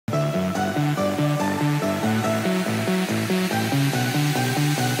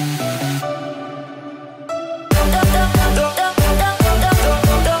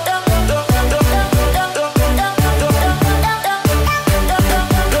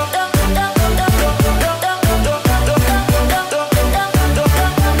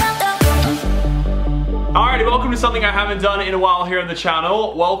something I haven't done in a while here on the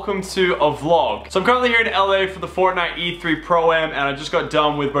channel. Welcome to a vlog. So I'm currently here in LA for the Fortnite E3 Pro-Am, and I just got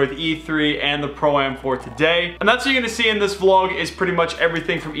done with both E3 and the Pro-Am for today. And that's what you're gonna see in this vlog is pretty much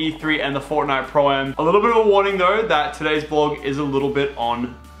everything from E3 and the Fortnite Pro-Am. A little bit of a warning though, that today's vlog is a little bit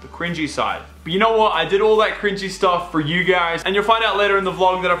on the cringy side. But you know what? I did all that cringy stuff for you guys, and you'll find out later in the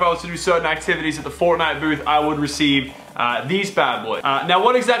vlog that if I was to do certain activities at the Fortnite booth, I would receive these bad boys. Now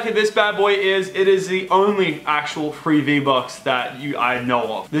what exactly this bad boy is, it is the only actual free V-Bucks that I know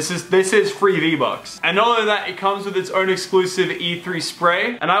of. This is free V-Bucks. And not only that, it comes with its own exclusive E3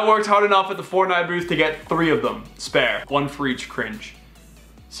 spray, and I worked hard enough at the Fortnite booth to get 3 of them, spare. 1 for each cringe.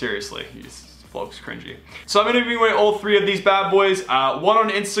 Seriously, this vlog's cringy. So I'm gonna be giving away all 3 of these bad boys. One on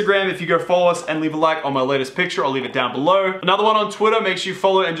Instagram, if you go follow us and leave a like on my latest picture, I'll leave it down below. Another one on Twitter, make sure you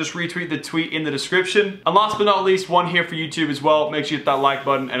follow and just retweet the tweet in the description. And last but not least, one here for YouTube as well. Make sure you hit that like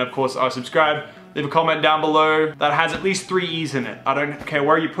button and of course subscribe. Leave a comment down below that has at least 3 E's in it. I don't care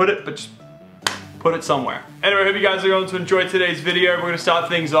where you put it, but just put it somewhere. Anyway, I hope you guys are going to enjoy today's video. We're gonna start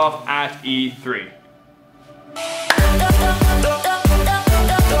things off at E3.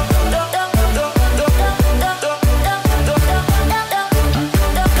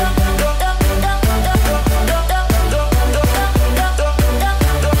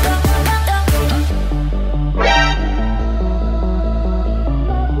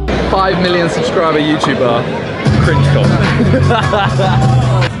 5 million subscriber YouTuber, cringe content.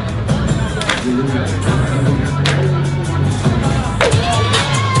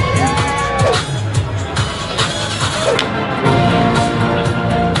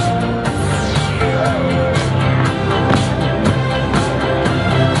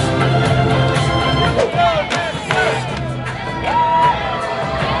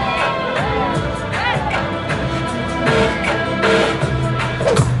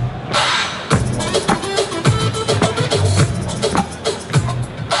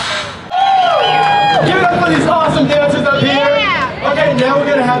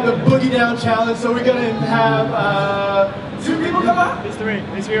 'Boogie Down challenge, so we're gonna have 2 people come up? There's 3.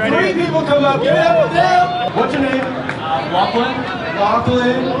 There's 3 right here. 3 people come up. Give it up for them. What's your name? Lachlan.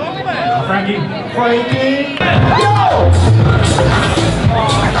 Lachlan. Frankie. Frankie. Go!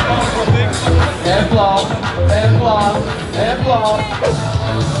 And flop. And flop. And flop.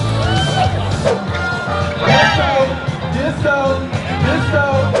 Disco. Disco. Disco.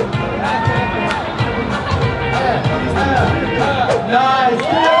 Nice. Give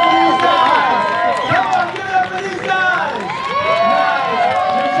it up for these guys. Come on, give it up for these guys. Nice.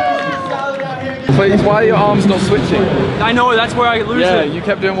 Make sure you keep solid out here. Please, why are your arms not switching? I know, that's where I lose it. Yeah, you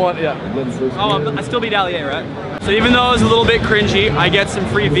kept doing one. Yeah. Oh, I still beat Allier, right? So even though it was a little bit cringy, I get some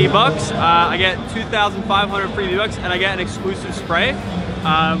free V-Bucks. I get 2,500 free V-Bucks, and I get an exclusive spray.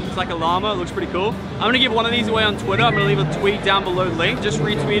 It's like a llama, it looks pretty cool. I'm gonna give one of these away on Twitter. I'm gonna leave a tweet down below link. Just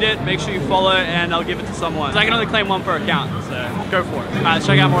retweet it, make sure you follow, and I'll give it to someone. So I can only claim 1 per account, so go for it. All right, let's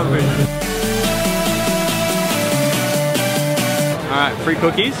check out more of the booth. All right, free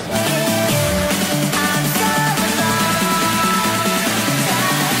cookies.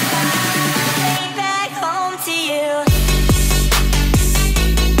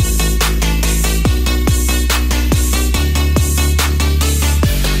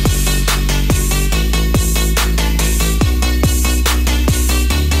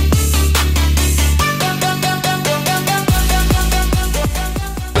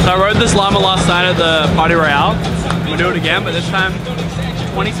 So I rode this llama last night at the Party Royale. I'm gonna do it again, but this time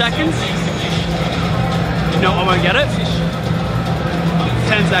 20 seconds. You know I'm gonna get it?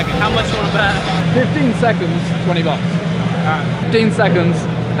 10 seconds. How much do you want to bet? 15 seconds, 20 bucks. Alright. 15 seconds,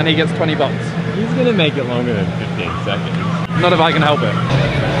 and he gets 20 bucks. He's gonna make it longer than 15 seconds. Not if I can help it.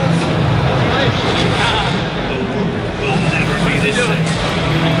 We'll never be this sick.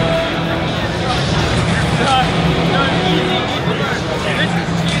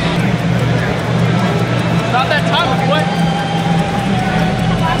 Not that time, what?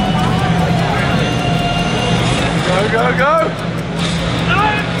 Go, go, go!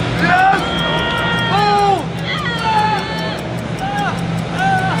 Yes! Oh!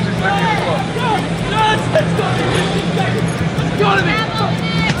 It's gotta be!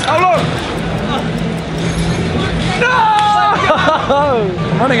 How long? No!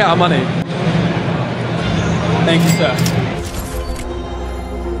 I'm running out of money. Thank you, sir.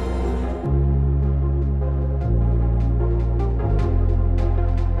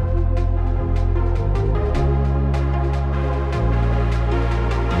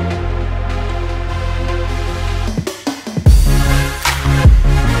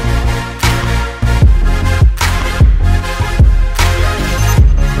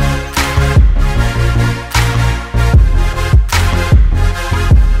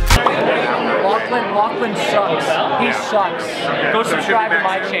 to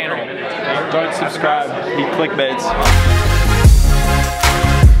my channel. Don't subscribe. He clickbaits.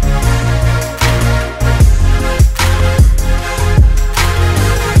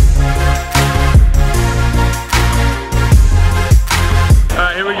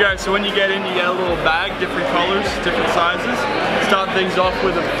 Alright, here we go. So when you get in, you get a little bag, different colors, different sizes. Start things off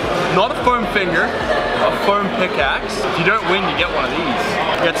with not a foam finger, a foam pickaxe. If you don't win, you get one of these.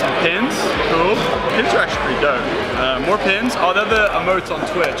 Get some pins. Cool. Pins are actually pretty dope. More pins. Oh, they're the emotes on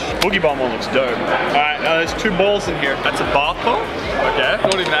Twitch. Boogie Bomb one looks dope. Alright, now there's 2 balls in here. That's a bath bomb. Okay.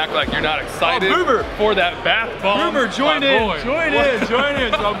 Don't even act like you're not excited for that bath bomb. Boomer, join in. Join in. So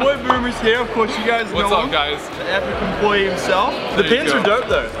our boy Boomer's here. Of course, you guys know What's up, him. guys? The epic employee himself. The There you pins go. are dope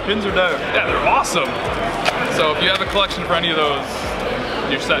though. Pins are dope. Yeah, they're awesome. So if you have a collection for any of those,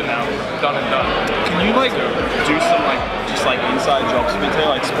 you're set now. Done and done. Can you like do some like just like inside jobs for me today?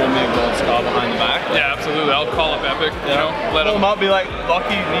 Like spawn me a gold scar behind the back? Yeah, absolutely. I'll call up Epic. You know, let Call him. him up, be like,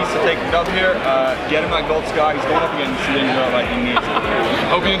 Lucky needs to take the dub here. Get him that gold scar. He's going up against Ninja, like he needs it.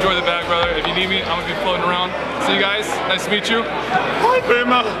 Hope you enjoy the bag, brother. If you need me, I'm gonna be floating around. See you guys. Nice to meet you. Hi,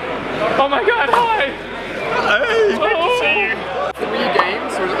 Boomer. Oh my God! Hi. Hey. Good to see you. 3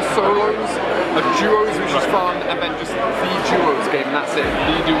 games, so a solos, a duos which is fun, and then just the duos game, and that's it.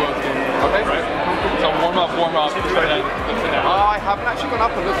 The duos game. Okay. Right. So warm up. I haven't actually gone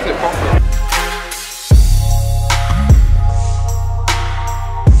up and looked at it properly.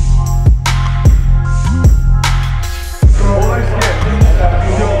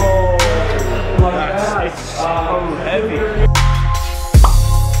 It's so heavy.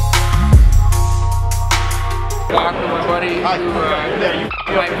 Back with my buddy who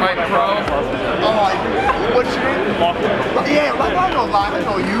my pro. Oh, what's your name? Yeah, I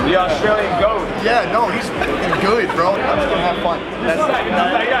know you. The Australian goat. Yeah, no, he's fucking good, bro. I'm just gonna have fun.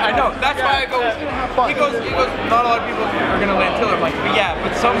 I know, that's why I go, he goes, not a lot of people are gonna land till. I'm like, but yeah,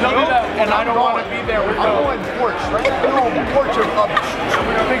 but some will, and I don't want to be there with I'm those. going Porch, right? No, Porch of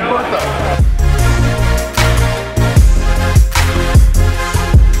Big Bertha.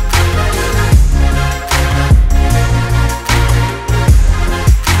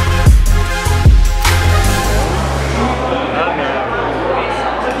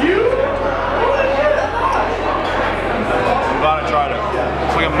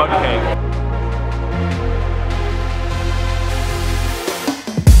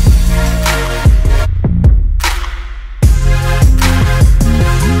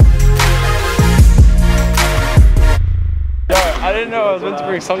 I didn't know I was meant to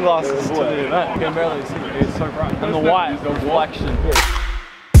bring sunglasses to the event. You can barely see it. It's so bright. And the white, the reflection.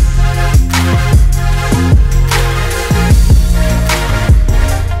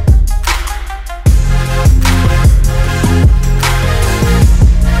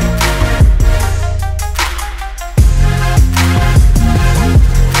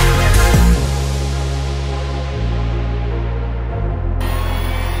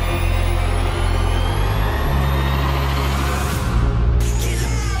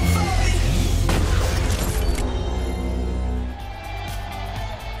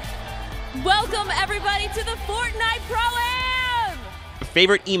 Welcome everybody to the Fortnite Pro-Am!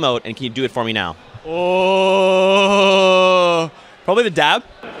 Favorite emote, and can you do it for me now? Oh, probably the dab.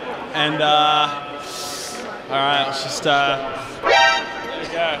 And all right, let's just there you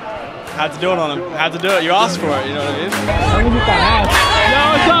go. Had to do it on him. Had to do it. You asked for it. You know what I mean? Yo,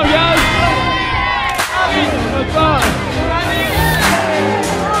 what's up, guys? What's up?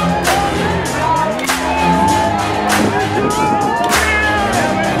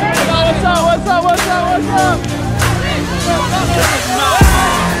 What's up?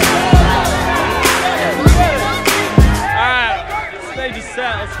 Alright, stage is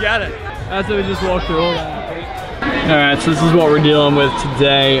set. Let's get it. That's what we just walked through all that. Alright, so this is what we're dealing with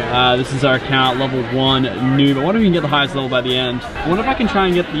today. This is our account, level 1 noob. I wonder if we can get the highest level by the end. I wonder if I can try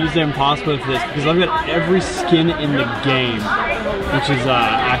and get the username and password for this, because I've got every skin in the game, which is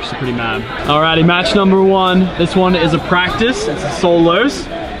actually pretty mad. Alrighty, match number 1. This one is a practice. It's a solos.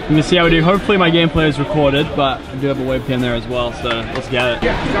 You can see how we do. Hopefully my gameplay is recorded, but I do have a webcam there as well, so let's get it.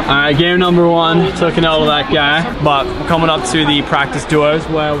 Alright, game number 1. Took an L to that guy, but we're coming up to the practice duos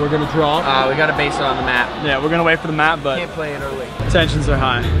where we're gonna draw. We gotta base it on the map. Yeah, we're gonna wait for the map, but Can't play it early. tensions are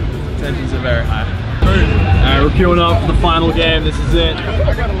high. Tensions are very high. Alright, we're queuing up for the final game. This is it.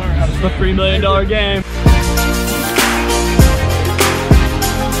 This is the $3 million game.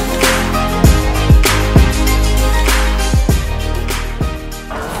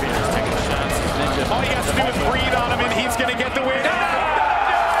 All he has to do is breathe on him and he's going to get the win.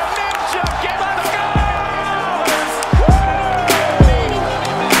 Ninja gets the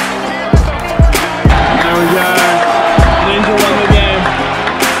There we go. Ninja won the game.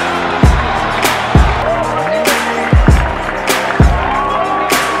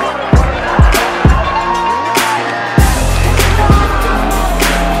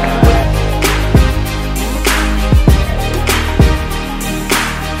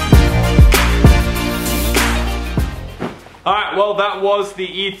 Alright, well that was the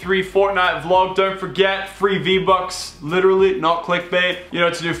E3 Fortnite vlog. Don't forget, free V-Bucks, literally, not clickbait. You know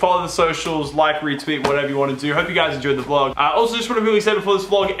what to do, follow the socials, like, retweet, whatever you want to do. Hope you guys enjoyed the vlog. Also, just want to quickly say before this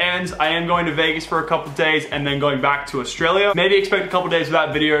vlog ends, I am going to Vegas for a couple days and then going back to Australia. Maybe expect a couple days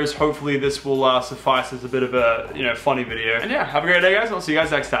without videos. Hopefully this will suffice as a bit of a, funny video. And yeah, have a great day guys. I'll see you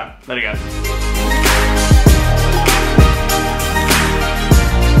guys next time. Later guys.